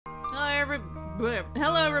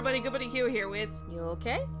Hello, everybody. Goodbody Hugh here with... You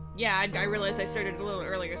okay? Yeah, I realized I started a little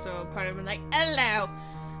earlier, so part of me like, hello.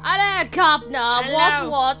 Hello, Copna.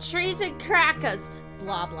 Hello. What? Trees and crackers.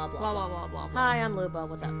 Blah, blah, blah. Blah, blah, blah, blah, blah. Hi, I'm Luba.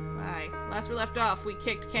 What's up? Hi. Last we left off, we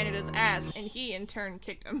kicked Canada's ass, and he, in turn,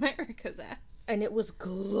 kicked America's ass. And it was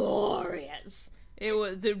glorious. It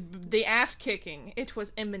was... The ass kicking. It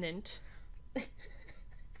was imminent.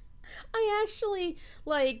 I actually,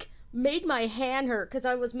 made my hand hurt because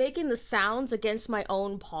I was making the sounds against my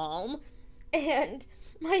own palm, and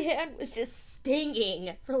my hand was just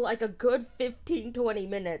stinging for a good 15-20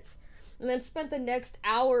 minutes, and then spent the next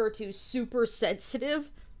hour or two super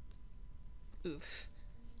sensitive. Oof.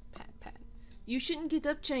 Pat. You shouldn't get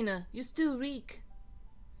up, China. You still reek.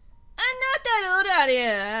 I'm not that old out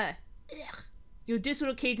here. Ugh. You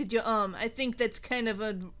dislocated your arm. I think that's kind of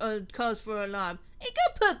a cause for alarm. Hey,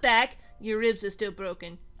 go put back. Your ribs are still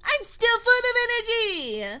broken. I'm still full of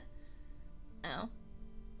energy. Oh.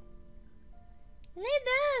 Lay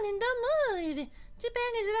down and don't move.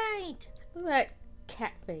 Japan is right. Look at that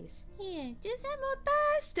cat face. Here, just have more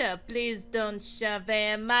pasta. Please don't shove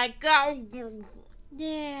it in my mouth.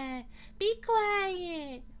 Yeah, be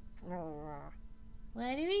quiet.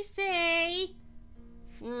 What do we say?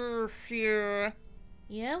 Sure.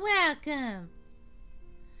 You're welcome.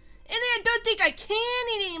 And I don't think I can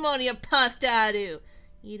eat any more of your pasta,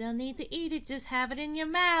 You don't need to eat it, just have it in your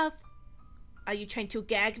mouth. Are you trying to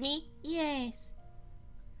gag me? Yes.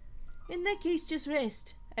 In that case, just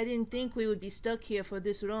rest. I didn't think we would be stuck here for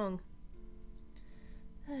this long.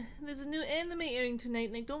 There's a new anime airing tonight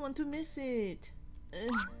and I don't want to miss it.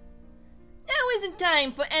 Now isn't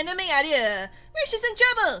time for anime idea. Rish is in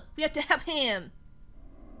trouble. We have to help him.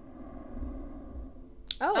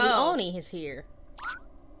 Oh, the Oni is here.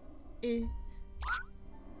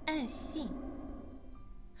 I see.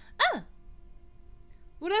 Ah!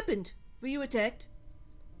 What happened? Were you attacked?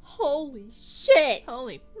 Holy shit!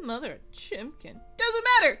 Holy mother of Chimkin. Doesn't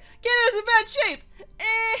matter! Canada's in bad shape!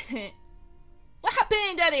 What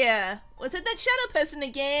happened, Adia? Was it that shadow person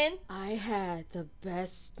again? I had the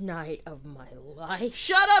best night of my life.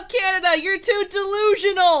 Shut up, Canada! You're too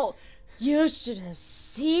delusional! You should have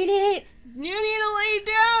seen it. You need to lay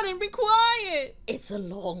down and be quiet! It's a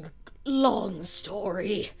long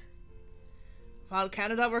story. While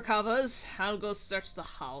Canada recovers, I'll go search the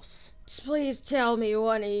house. Please tell me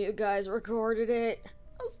one of you guys recorded it.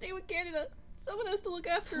 I'll stay with Canada. Someone has to look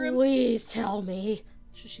after him. Please tell me.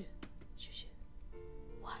 Shush.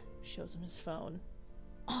 What? Shows him his phone.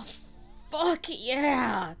 Oh, fuck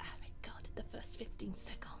yeah! Oh my god, the first 15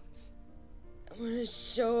 seconds. I'm gonna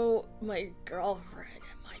show my girlfriend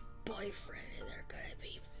and my boyfriend, and they're gonna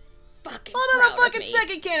be fucking Hold on a fucking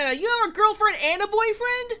second, Canada. You have a girlfriend and a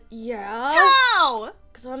boyfriend? Yeah. How?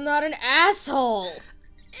 Because I'm not an asshole.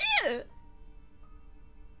 Ew.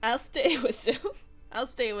 I'll stay with him. I'll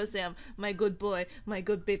stay with him. My good boy. My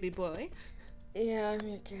good baby boy. Yeah, I'm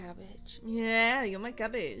your cabbage. Yeah, you're my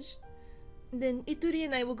cabbage. Then Ituri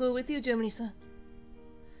and I will go with you, Germany-san.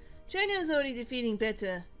 China is already feeling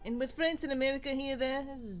better, and with France and America here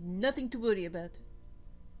there's nothing to worry about.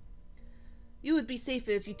 You would be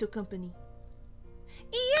safer if you took company.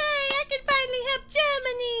 Yay! I can finally help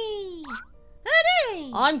Germany!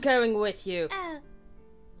 Hooray! I'm going with you. Oh.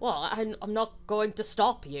 Well, I'm not going to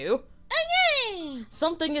stop you. Oh, yay!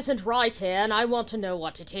 Something isn't right here, and I want to know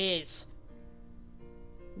what it is.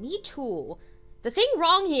 Me too. The thing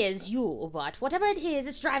wrong here is you, but whatever it is,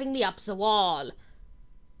 it's driving me up the wall.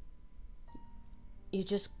 You're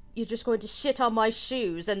just going to shit on my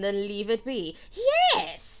shoes and then leave it be?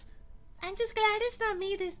 Yes! I'm just glad it's not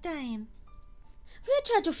me this time. We're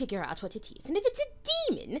trying to figure out what it is, and if it's a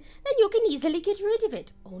demon, then you can easily get rid of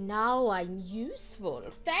it. Oh, now I'm useful.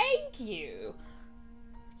 Thank you.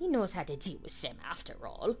 He knows how to deal with them, after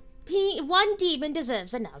all. One demon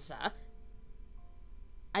deserves another.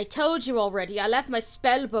 I told you already, I left my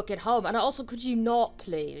spell book at home, and also could you not,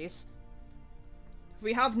 please?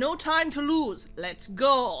 We have no time to lose. Let's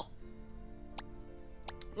go.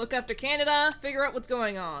 Look after Canada, figure out what's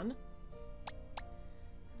going on.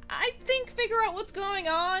 I think figure out what's going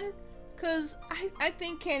on, because I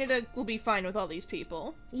think Canada will be fine with all these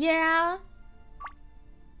people. Yeah.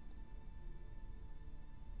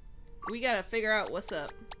 We gotta figure out what's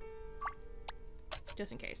up.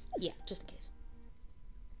 Just in case. Yeah, just in case.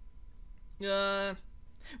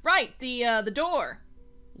 Right, the door.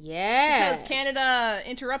 Yeah. Because Canada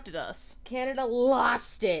interrupted us. Canada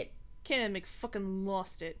lost it. Canada McFucking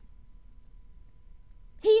lost it.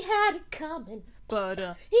 He had it coming.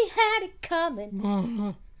 But, he had it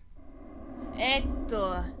coming.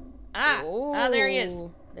 Eto. Ah, there he is.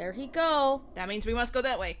 There he go. That means we must go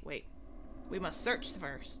that way. Wait. We must search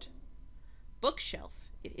first. Bookshelf.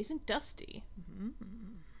 It isn't dusty.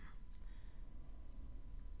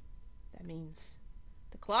 That means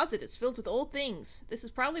the closet is filled with old things. This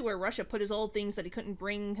is probably where Russia put his old things that he couldn't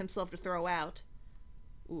bring himself to throw out.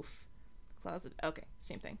 Oof. The closet. Okay,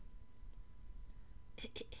 same thing.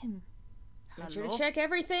 Make sure to check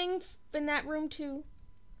everything in that room too.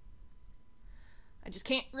 I just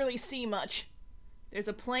can't really see much. There's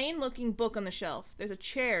a plain-looking book on the shelf. There's a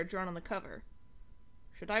chair drawn on the cover.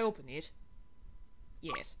 Should I open it?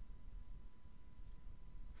 Yes.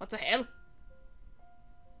 What the hell?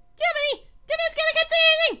 Jiminy! Jimmy's gonna get say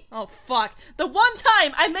anything! Oh, fuck. The one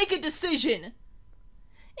time I make a decision!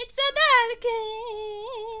 It's a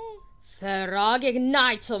barricade! Ferrag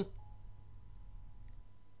ignitum.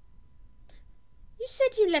 You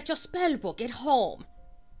said you left your spellbook at home.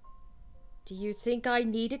 Do you think I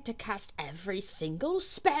needed to cast every single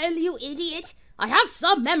spell, you idiot? I have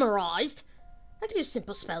some memorized. I can do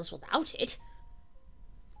simple spells without it.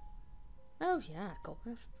 Oh yeah, go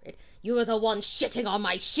for it. You were the one shitting on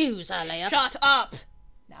my shoes earlier. Shut up!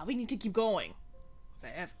 Now we need to keep going.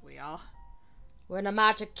 Wherever we are. We're in a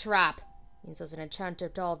magic trap. Means there's an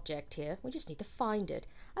enchanted object here. We just need to find it.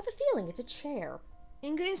 I have a feeling it's a chair.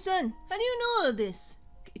 Ingrid-san, how do you know all this?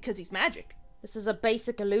 Because he's magic. This is a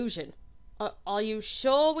basic illusion. Are you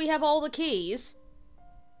sure we have all the keys?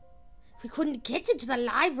 We couldn't get into the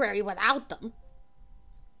library without them.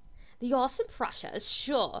 The awesome Prussia is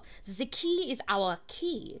sure the key is our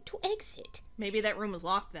key to exit. Maybe that room was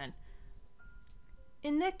locked then.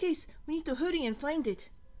 In that case, we need to hurry and find it.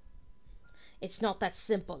 It's not that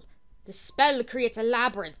simple. The spell creates a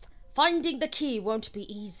labyrinth. Finding the key won't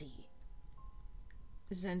be easy.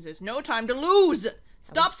 Then there's no time to lose!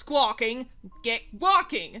 Stop squawking! Get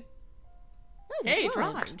walking! Oh, hey, it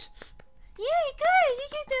rhymed. Yay, good! You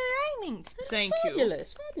get the rhymings! Thank you.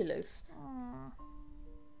 Fabulous, fabulous.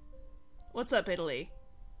 What's up, Italy?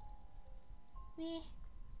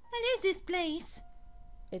 What is this place?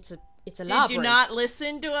 It's a labyrinth. Did you not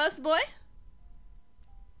listen to us, boy?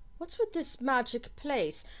 What's with this magic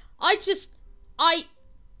place? I'm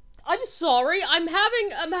sorry. I'm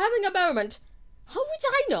having a moment. How would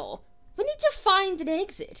I know? We need to find an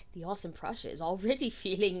exit. The awesome Prussia is already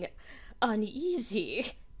feeling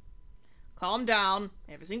uneasy. Calm down.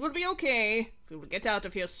 Everything will be okay. We will get out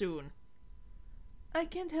of here soon. I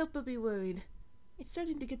can't help but be worried. It's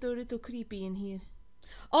starting to get a little creepy in here.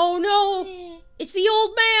 Oh no! It's the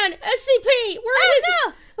old man! SCP! We're in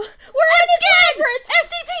his labyrinth!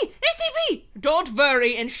 SCP! SCP! Don't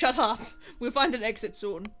worry and shut up. We'll find an exit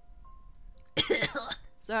soon.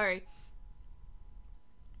 Sorry.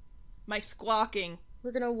 My squawking.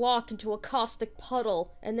 We're gonna walk into a caustic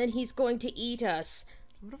puddle, and then he's going to eat us.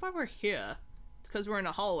 What if I were here? It's because we're in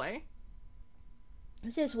a hallway.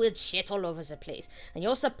 There's weird shit all over the place. And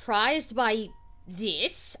you're surprised by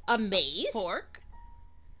this? A maze? Fork?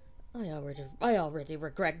 I already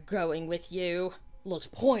regret going with you.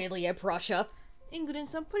 Looked pointedly at Prussia.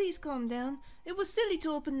 Ingrid-san, please calm down. It was silly to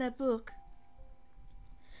open that book.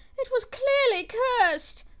 It was clearly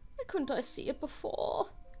cursed. Why couldn't I see it before?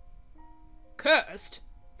 Cursed?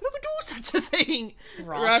 But who would do such a thing?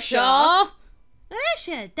 Russia,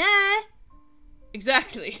 duh.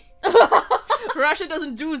 Exactly. Russia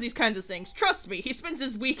doesn't do these kinds of things. Trust me, he spends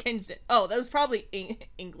his weekends... Oh, that was probably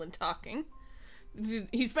England talking.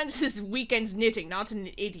 He spends his weekends knitting, not in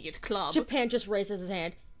an idiot club. Japan just raises his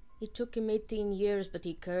hand. It took him 18 years, but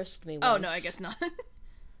he cursed me once. Oh, no, I guess not.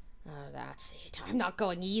 Oh, that's it. I'm not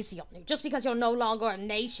going easy on you, just because you're no longer a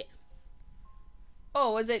nation.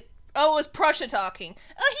 Oh, was it... Oh, it was Prussia talking.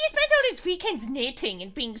 Oh, he spends all his weekends knitting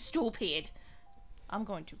and being stupid. I'm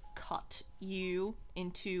going to cut you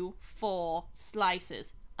into 4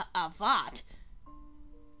 slices. What?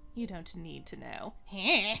 You don't need to know.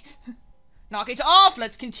 Knock it off!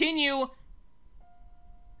 Let's continue!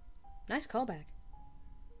 Nice callback.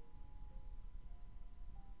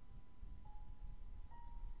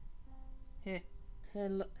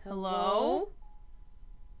 Hello?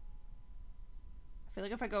 I feel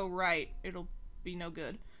like if I go right, it'll be no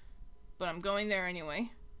good. But I'm going there anyway.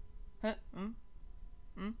 Hey!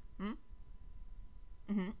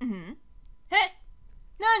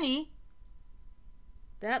 Nani?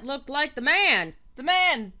 That looked like the man! The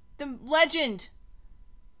man! The legend!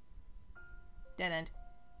 Dead end.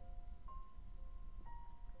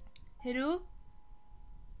 Hello?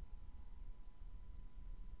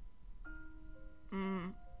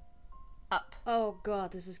 Up. Oh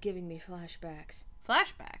god, this is giving me flashbacks.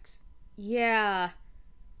 Flashbacks? Yeah.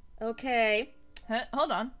 Okay.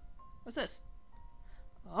 Hold on. What's this?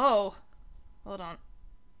 Oh. Hold on.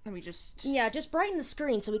 Let me just... Yeah, just brighten the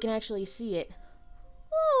screen so we can actually see it.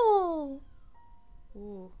 Oh!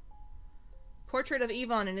 Ooh. Portrait of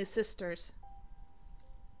Yvonne and his sisters.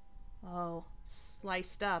 Oh,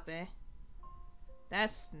 sliced up, eh?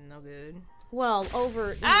 That's no good. Well,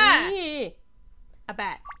 over... Ah! Yeah. A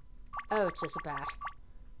bat. Oh, it's just a bat.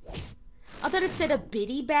 I thought it said a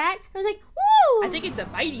bitty bat. I was like, woo! I think it's a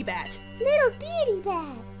bitey bat. Little bitty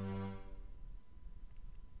bat.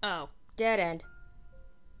 Oh. Dead end.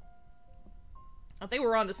 I think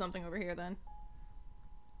we're onto something over here then.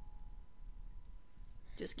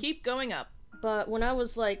 Just keep going up. But when I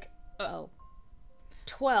was like,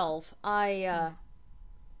 12,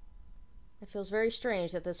 it feels very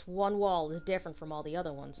strange that this one wall is different from all the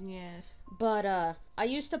other ones. Yes. But, I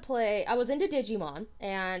used to play, I was into Digimon,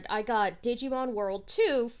 and I got Digimon World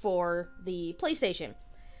 2 for the PlayStation.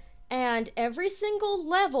 And every single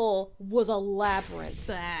level was a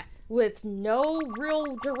labyrinth. With no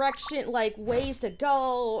real direction, like, ways to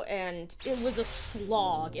go, and it was a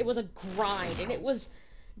slog. It was a grind, and it was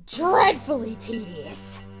dreadfully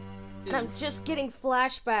tedious. And I'm just getting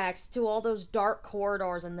flashbacks to all those dark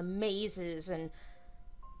corridors and the mazes and...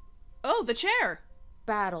 Oh, the chair!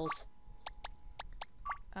 battles.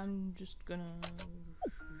 I'm just gonna...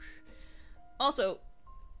 Also,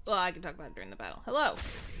 well, I can talk about it during the battle. Hello!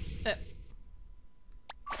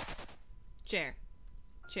 Chair.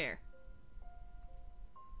 Chair.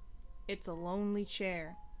 It's a lonely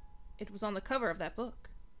chair. It was on the cover of that book.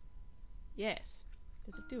 Yes.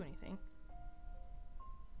 Does it do anything?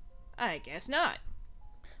 I guess not.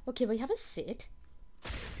 Well, can we have a sit?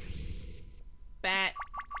 Bat.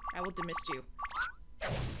 I will dismiss you.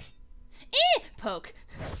 Poke.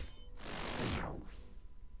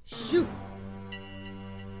 Shoot.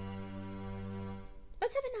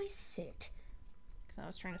 Let's have a nice sit. I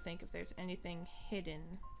was trying to think if there's anything hidden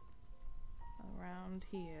around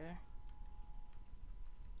here.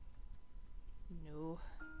 No.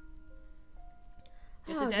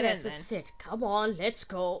 Just a dead end then. Sit. Come on, let's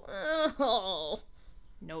go. Oh.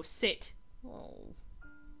 No, sit. Oh.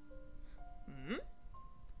 Hmm?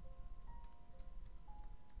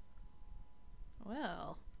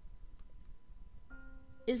 Well.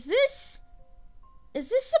 Is this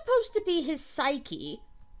supposed to be his psyche?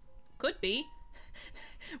 Could be.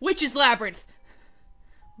 Witch's Labyrinth!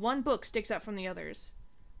 One book sticks out from the others.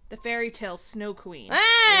 The fairy tale Snow Queen.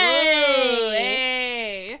 Hey! Ooh,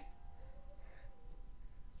 hey!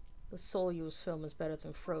 The Soul-Use film is better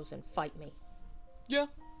than Frozen. Fight me. Yeah.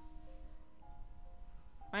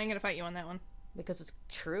 I ain't gonna fight you on that one. Because it's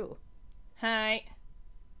true. Hi.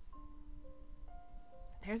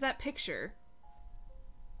 There's that picture.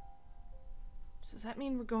 So does that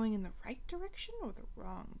mean we're going in the right direction or the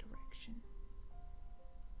wrong direction?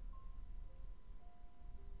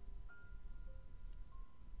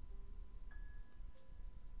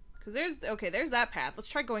 Because there's that path. Let's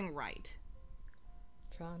try going right.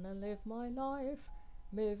 Trying to live my life,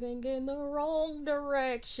 moving in the wrong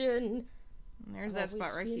direction. And there's that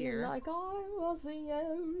spot right here. Like I was the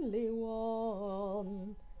only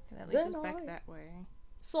one. That leads us back that way.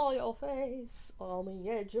 Saw your face on the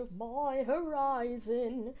edge of my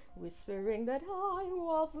horizon, whispering that I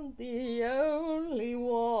wasn't the only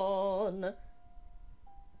one.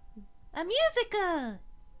 A musical!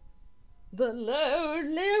 The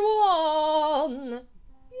lonely one!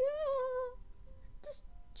 Yeah. Just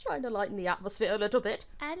trying to lighten the atmosphere a little bit.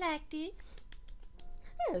 I liked it.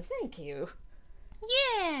 Oh, thank you.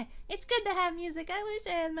 Yeah! It's good to have music. I wish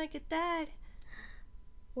I had my guitar.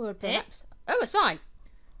 Well, perhaps. Oh, a sign!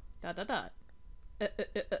 Dot dot dot.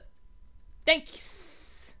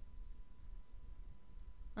 Thanks!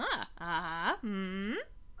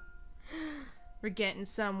 We're getting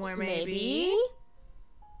somewhere, maybe.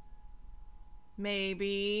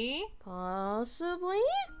 Maybe. Possibly.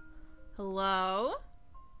 Hello?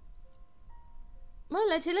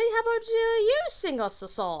 Well, Tilly, how about you sing us a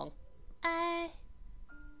song? I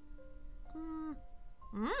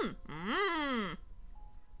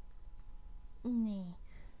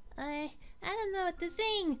don't know what to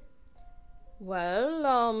sing.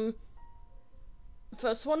 Well,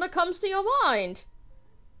 first one that comes to your mind.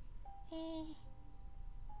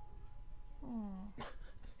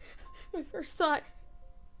 My first thought,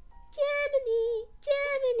 Germany's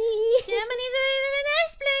a really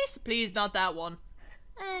nice place. Please, not that one.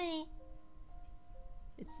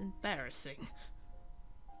 It's embarrassing.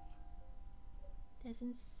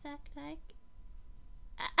 Doesn't suck like...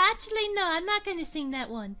 Actually, no, I'm not gonna sing that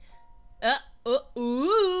one.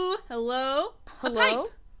 Ooh, hello? Hello? A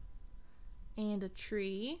pipe. And a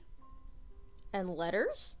tree. And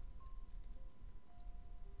letters?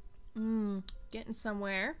 Getting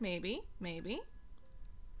somewhere. Maybe. Maybe.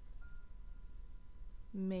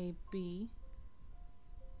 Maybe.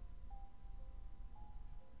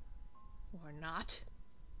 Or not.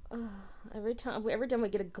 Every time we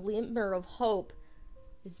get a glimmer of hope,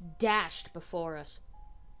 it's dashed before us.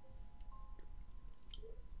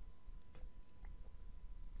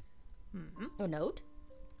 A note?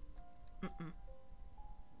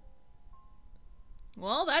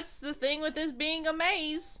 Well, that's the thing with this being a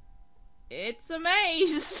maze. It's a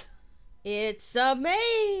maze. It's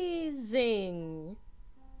amazing.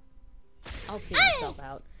 I'll see myself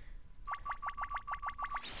out.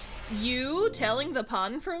 You telling the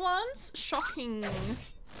pun for once? Shocking.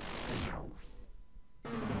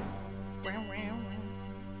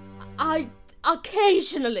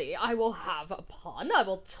 Occasionally, I will have a pun. I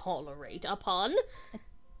will tolerate a pun.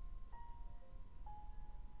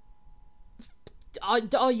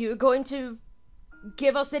 Are you going to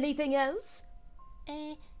give us anything else?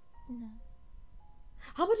 No.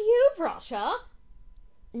 How about you, Prasha?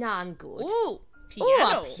 Nah, I'm good. Ooh,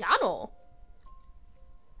 piano. Ooh, a piano.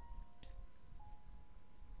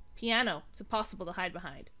 Piano. It's impossible to hide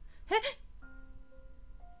behind.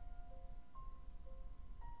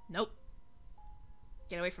 Nope.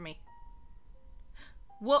 Get away from me.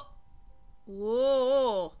 Whoa.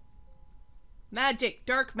 Whoa. Magic.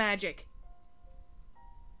 Dark magic.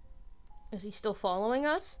 Is he still following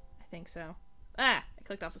us? I think so. Ah! I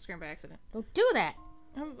clicked off the screen by accident. Don't do that.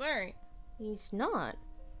 I'm sorry. He's not.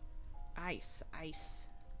 Ice. Ice.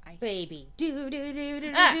 Ice. Baby. Do. There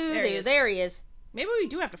he is. There he is. Maybe we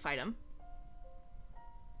do have to fight him.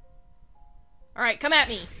 Alright, come at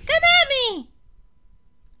me. Come at me!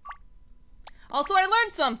 Also, I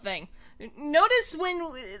learned something. Notice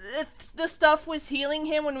when the stuff was healing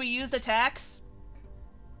him when we used attacks?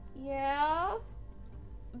 Yeah?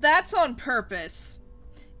 That's on purpose.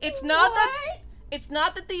 It's not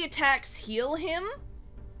that the attacks heal him.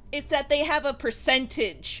 It's that they have a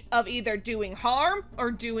percentage of either doing harm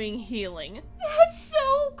or doing healing. That's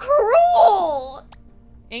so cruel!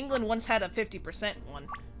 England once had a 50% one.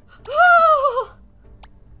 Oh!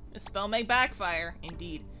 The spell may backfire,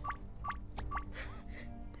 indeed.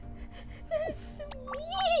 That's so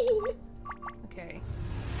mean! Okay.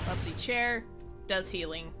 Bubsy chair does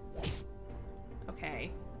healing.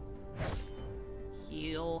 Okay.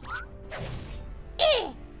 Heal.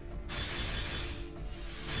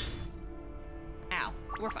 Ow.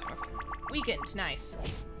 We're fine, we're fine. Weakened, nice.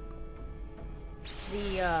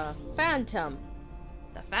 The, phantom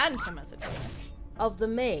The phantom as it were. of the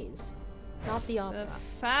maze. Not the The opera.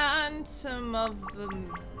 phantom of the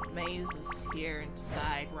maze is here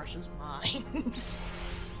inside Russia's mind.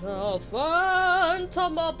 The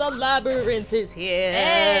phantom of the labyrinth is here.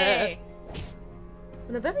 Hey!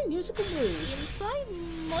 In a very musical mood. Inside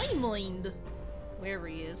my mind. Where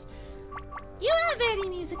he is. You are very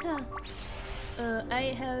musical. I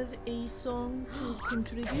have a song to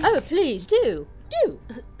contribute. Oh, please do. Do.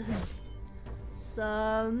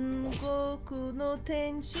 Sangoku no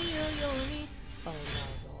tenshi yo yoni. Oh my god.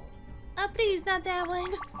 Oh, please, not that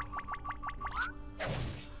one.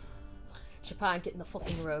 Japan getting the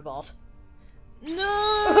fucking robot.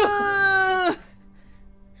 No!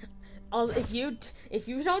 If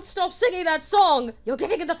you don't stop singing that song, you're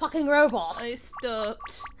getting the fucking robot. I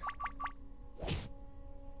stopped.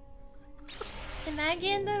 Can I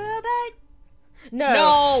get in the robot? No.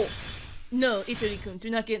 No! No, Itari-kun, do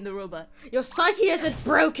not get in the robot. Your psyche isn't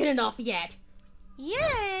broken enough yet.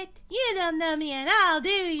 Yet? You don't know me at all, do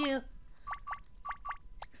you?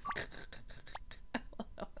 That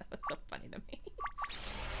was so funny to me.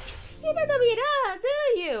 You don't know me at all, do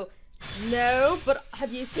you? No, but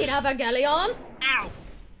have you seen Evangelion? Ow!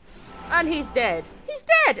 And he's dead. He's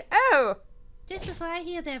dead! Oh! Just before I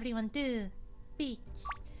healed everyone, too. Beats.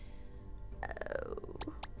 Oh.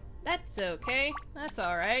 That's okay. That's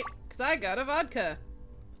alright. Because I got a vodka.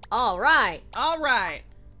 Alright. Alright.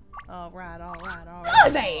 Alright.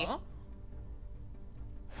 Blimey!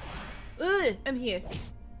 Ugh, I'm here.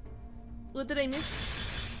 What did I miss?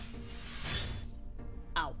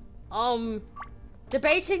 Ow.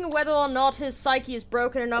 Debating whether or not his psyche is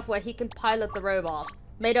broken enough where he can pilot the robot.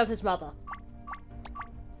 Made of his mother.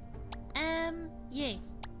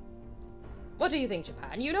 Yes. What do you think,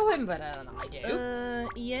 Japan? You know him better than I do.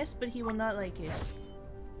 Yes, but he will not like it.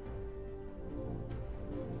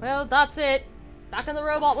 Well, that's it. Back in the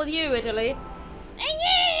robot with you, Italy.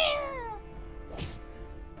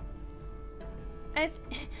 I've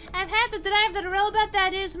had to drive the robot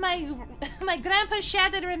that is my grandpa's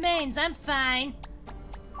shattered remains. I'm fine.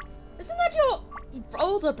 Isn't that your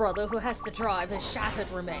older brother who has to drive his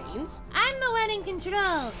shattered remains? I'm the one in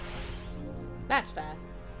control. That's fair.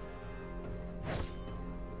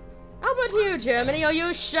 How about you, Germany? Are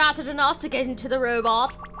you shattered enough to get into the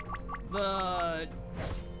robot?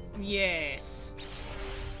 Yes.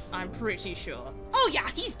 I'm pretty sure. Oh yeah,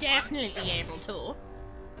 he's definitely able to.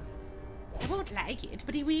 I won't like it,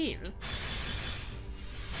 but he will.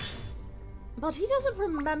 But he doesn't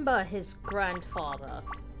remember his grandfather.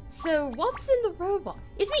 So what's in the robot?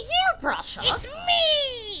 Is it you, Brusher? It's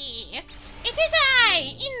me! It is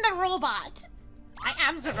I, in the robot. I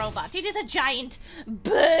am the robot. It is a giant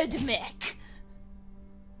bird mech.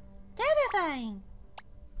 Terrifying.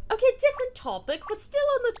 Okay, different topic, but still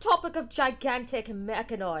on the topic of gigantic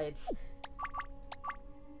mechanoids.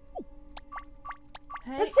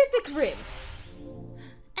 Hey. Pacific Rim.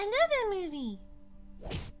 I love that movie.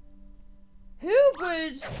 Who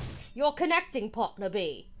would your connecting partner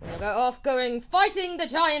be? We'll go off going fighting the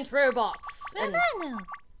giant robots. And, Romano.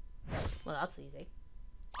 well, that's easy.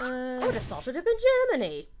 I would have thought it had been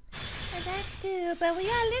Germany. That too, but we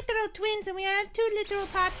are literal twins and we are two literal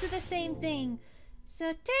parts of the same thing. So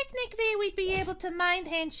technically we'd be able to mind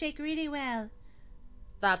handshake really well.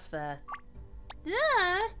 That's fair.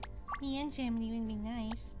 Duh! Me and Germany would be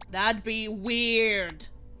nice. That'd be weird.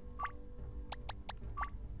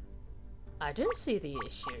 I don't see the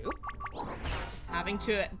issue. Having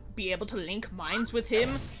to be able to link minds with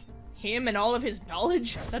him and all of his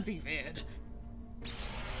knowledge, that'd be weird.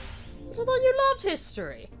 But I thought you loved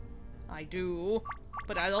history. I do,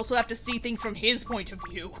 but I also have to see things from his point of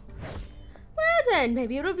view. Well then,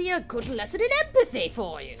 maybe it'll be a good lesson in empathy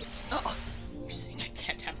for you. Oh, you're saying I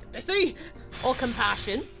can't have empathy? Or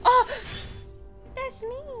compassion. Oh, That's me.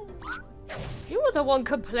 You were the one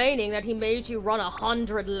complaining that he made you run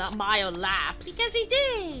 100-mile laps. Because he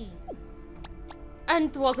did.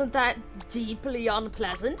 And wasn't that deeply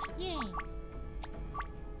unpleasant? Yes.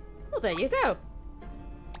 Well, there you go.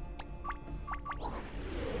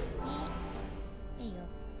 There you go.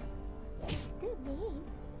 It's still me.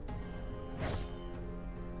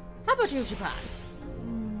 How about you, Japan?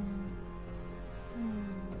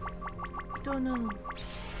 don't know.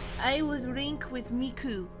 I would rank with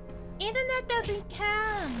Miku. Internet doesn't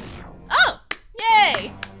count. Oh,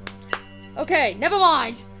 yay! Okay, never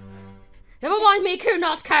mind. Never mind Miku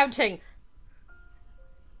not counting.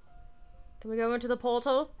 Can we go into the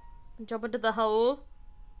portal? And jump into the hole?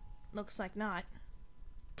 Looks like not.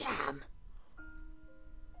 Damn.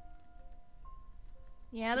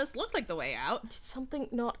 Yeah, this looked like the way out. Did something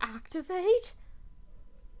not activate?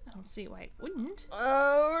 I don't see why it wouldn't.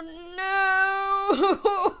 Oh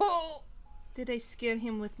no! Did I scare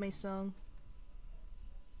him with my song?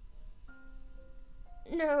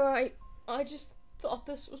 No, I just thought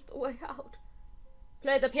this was the way out.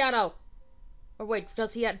 Play the piano. Or wait,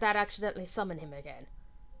 does that accidentally summon him again?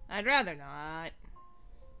 I'd rather not.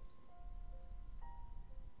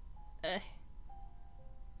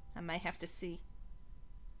 I might have to see.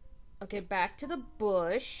 Okay, back to the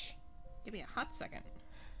bush. Give me a hot second.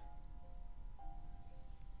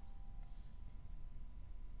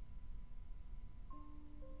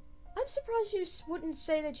 I'm surprised you wouldn't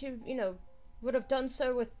say that you would have done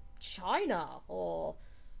so with China, or...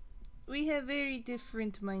 We have very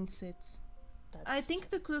different mindsets. I think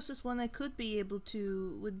the closest one I could be able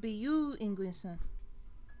to would be you, Ingrid-san.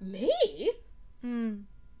 Me? Hmm.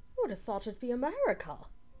 I would have thought it'd be America.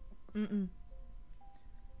 Mm-mm.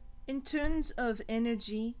 In terms of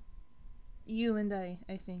energy, you and I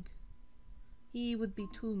think. He would be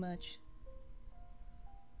too much.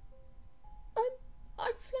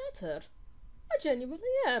 I'm flattered. I genuinely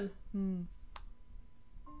am.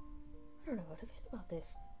 I don't know how to feel about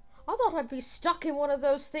this. I thought I'd be stuck in one of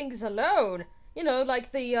those things alone. You know,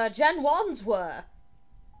 like the Gen 1s were.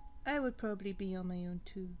 I would probably be on my own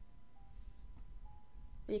too.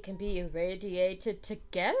 We can be irradiated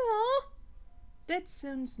together. That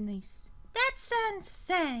sounds nice. That sounds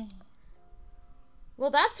sane. Well,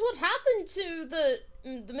 that's what happened to the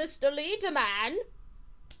Mr. Leader man.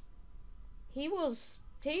 He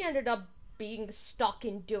ended up being stuck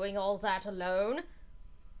in doing all that alone.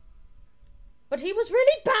 But he was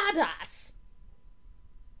really badass.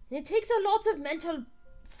 And it takes a lot of mental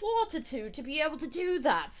fortitude to be able to do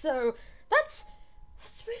that. So that's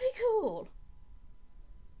really cool.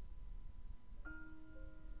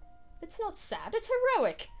 It's not sad, it's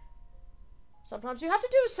heroic. Sometimes you have to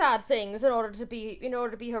do sad things in order to be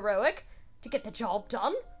heroic, to get the job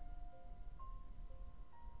done.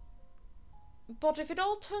 But if it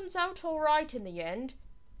all turns out alright in the end,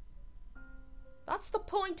 that's the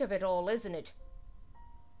point of it all, isn't it?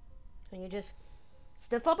 And you just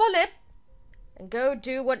stiff up a lip and go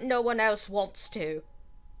do what no one else wants to.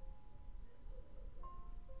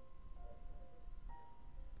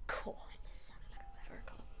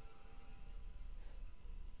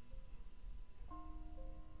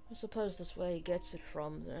 I suppose that's where he gets it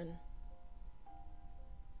from, then.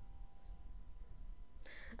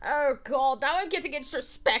 Oh god, now I'm getting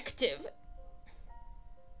introspective.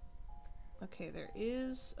 Okay, there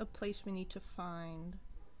is a place we need to find.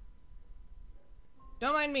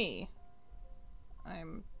 Don't mind me.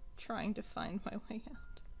 I'm trying to find my way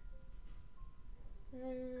out.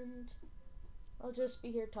 And I'll just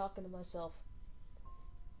be here talking to myself.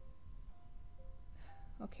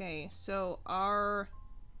 Okay, so our...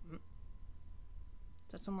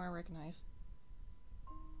 Is that somewhere I recognize?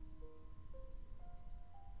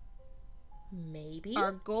 Maybe?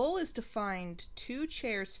 Our goal is to find 2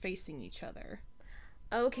 chairs facing each other.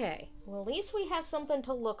 Okay, well at least we have something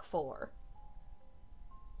to look for.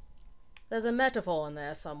 There's a metaphor in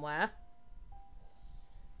there somewhere.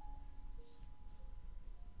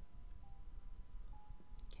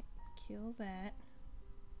 Okay, kill that.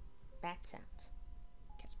 Bat sounds.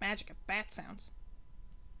 It's magic of bat sounds.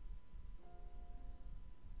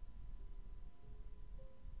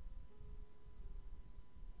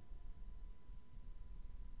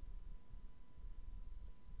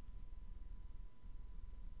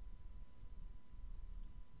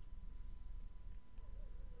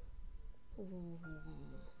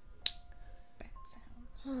 Bat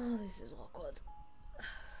sounds. Oh, this is awkward.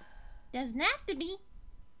 Doesn't have to be.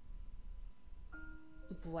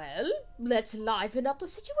 Well, let's liven up the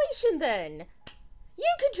situation then. You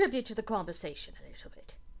contribute to the conversation a little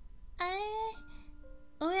bit.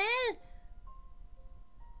 Well,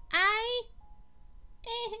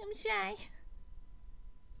 I'm shy.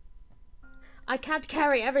 I can't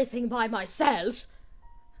carry everything by myself.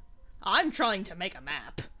 I'm trying to make a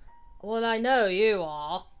map. Well, I know you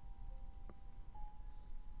are.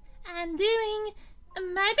 I'm doing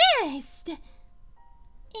my best.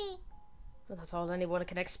 Well, that's all anyone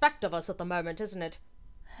can expect of us at the moment, isn't it?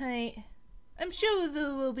 I'm sure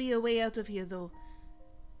there will be a way out of here, though.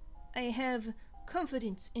 I have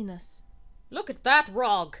confidence in us. Look at that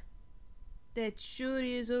rug. That sure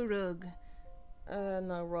is a rug. And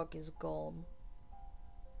the rug is gone.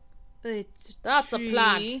 It's That's tree. a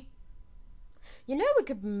plant. You know, we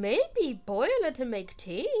could maybe boil it to make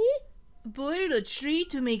tea. Boil a tree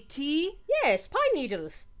to make tea? Yes, pine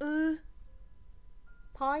needles.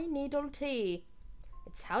 Pine needle tea.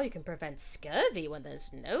 It's how you can prevent scurvy when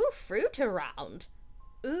there's no fruit around.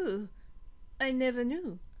 I never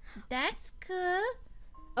knew. That's cool.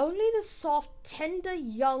 Only the soft, tender,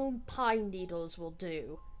 young pine needles will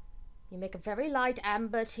do. You make a very light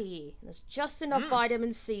amber tea. And there's just enough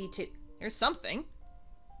vitamin C to... Here's something.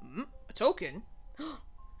 A token.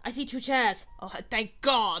 I see 2 chairs. Oh, thank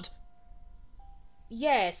God.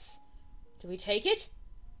 Yes. Do we take it?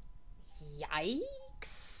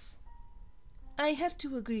 Yikes. I have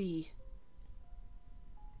to agree.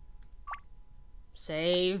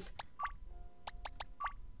 Save.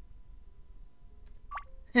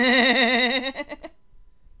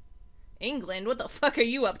 England, what the fuck are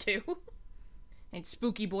you up to? And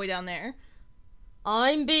spooky boy down there.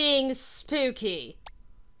 I'm being spooky.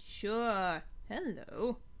 Sure.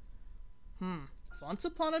 Hello. Once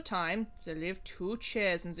upon a time, there lived 2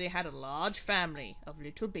 chairs and they had a large family of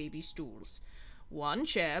little baby stools. One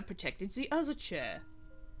chair protected the other chair.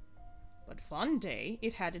 But one day,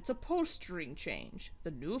 it had its upholstering change.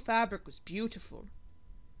 The new fabric was beautiful.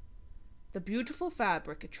 The beautiful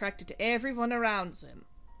fabric attracted everyone around them.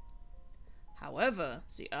 However,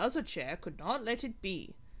 the other chair could not let it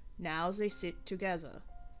be. Now they sit together.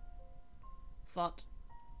 What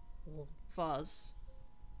was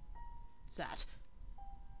that?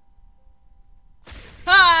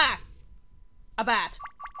 Ah! A bat.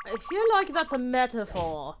 I feel like that's a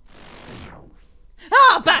metaphor.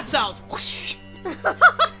 Ah, bat sounds! Whoosh.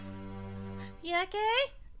 You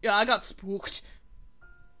okay? Yeah, I got spooked.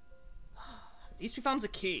 At least we found the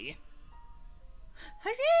key.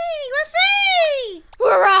 Hooray! We're free!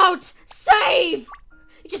 We're out! Save!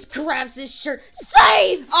 He just grabs his shirt.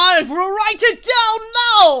 Save! I will write it down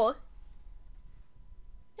now!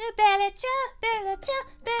 Bella cha, Bella cha,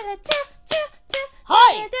 Bella cha, cha, cha.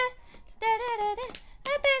 Hi!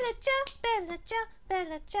 Bella cha, Bella cha,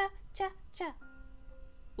 Bella cha, cha, cha.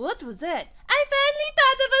 What was that? I finally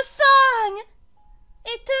thought of a song!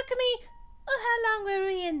 It took me... Oh, how long were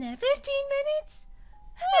we in there? 15 minutes?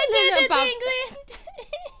 I did about- England!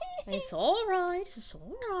 It's alright, it's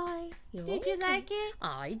alright. Did you like it?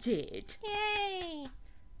 I did. Yay!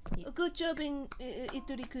 Good job in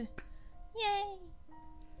Itoriku. Yay!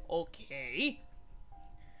 Okay.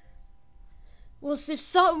 Well,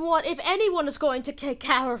 if anyone is going to take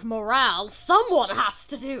care of morale, someone has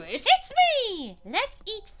to do it. It's me! Let's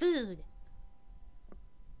eat food.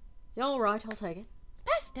 Alright, I'll take it.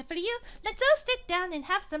 pasta for you. Let's all sit down and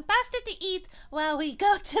have some pasta to eat while we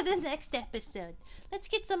go to the next episode. Let's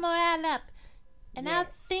get some morale up. And I'll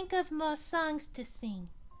think of more songs to sing.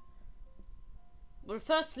 Well,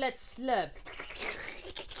 first let's slurp.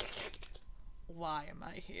 Why am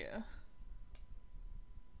I here?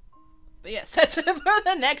 But yes, that's it for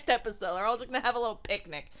the next episode. We're all just gonna have a little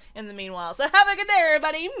picnic in the meanwhile. So have a good day,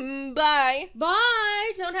 everybody. Bye.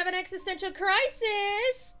 Bye! Don't have an existential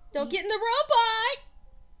crisis! Don't get in the robot!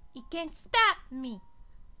 You can't stop me.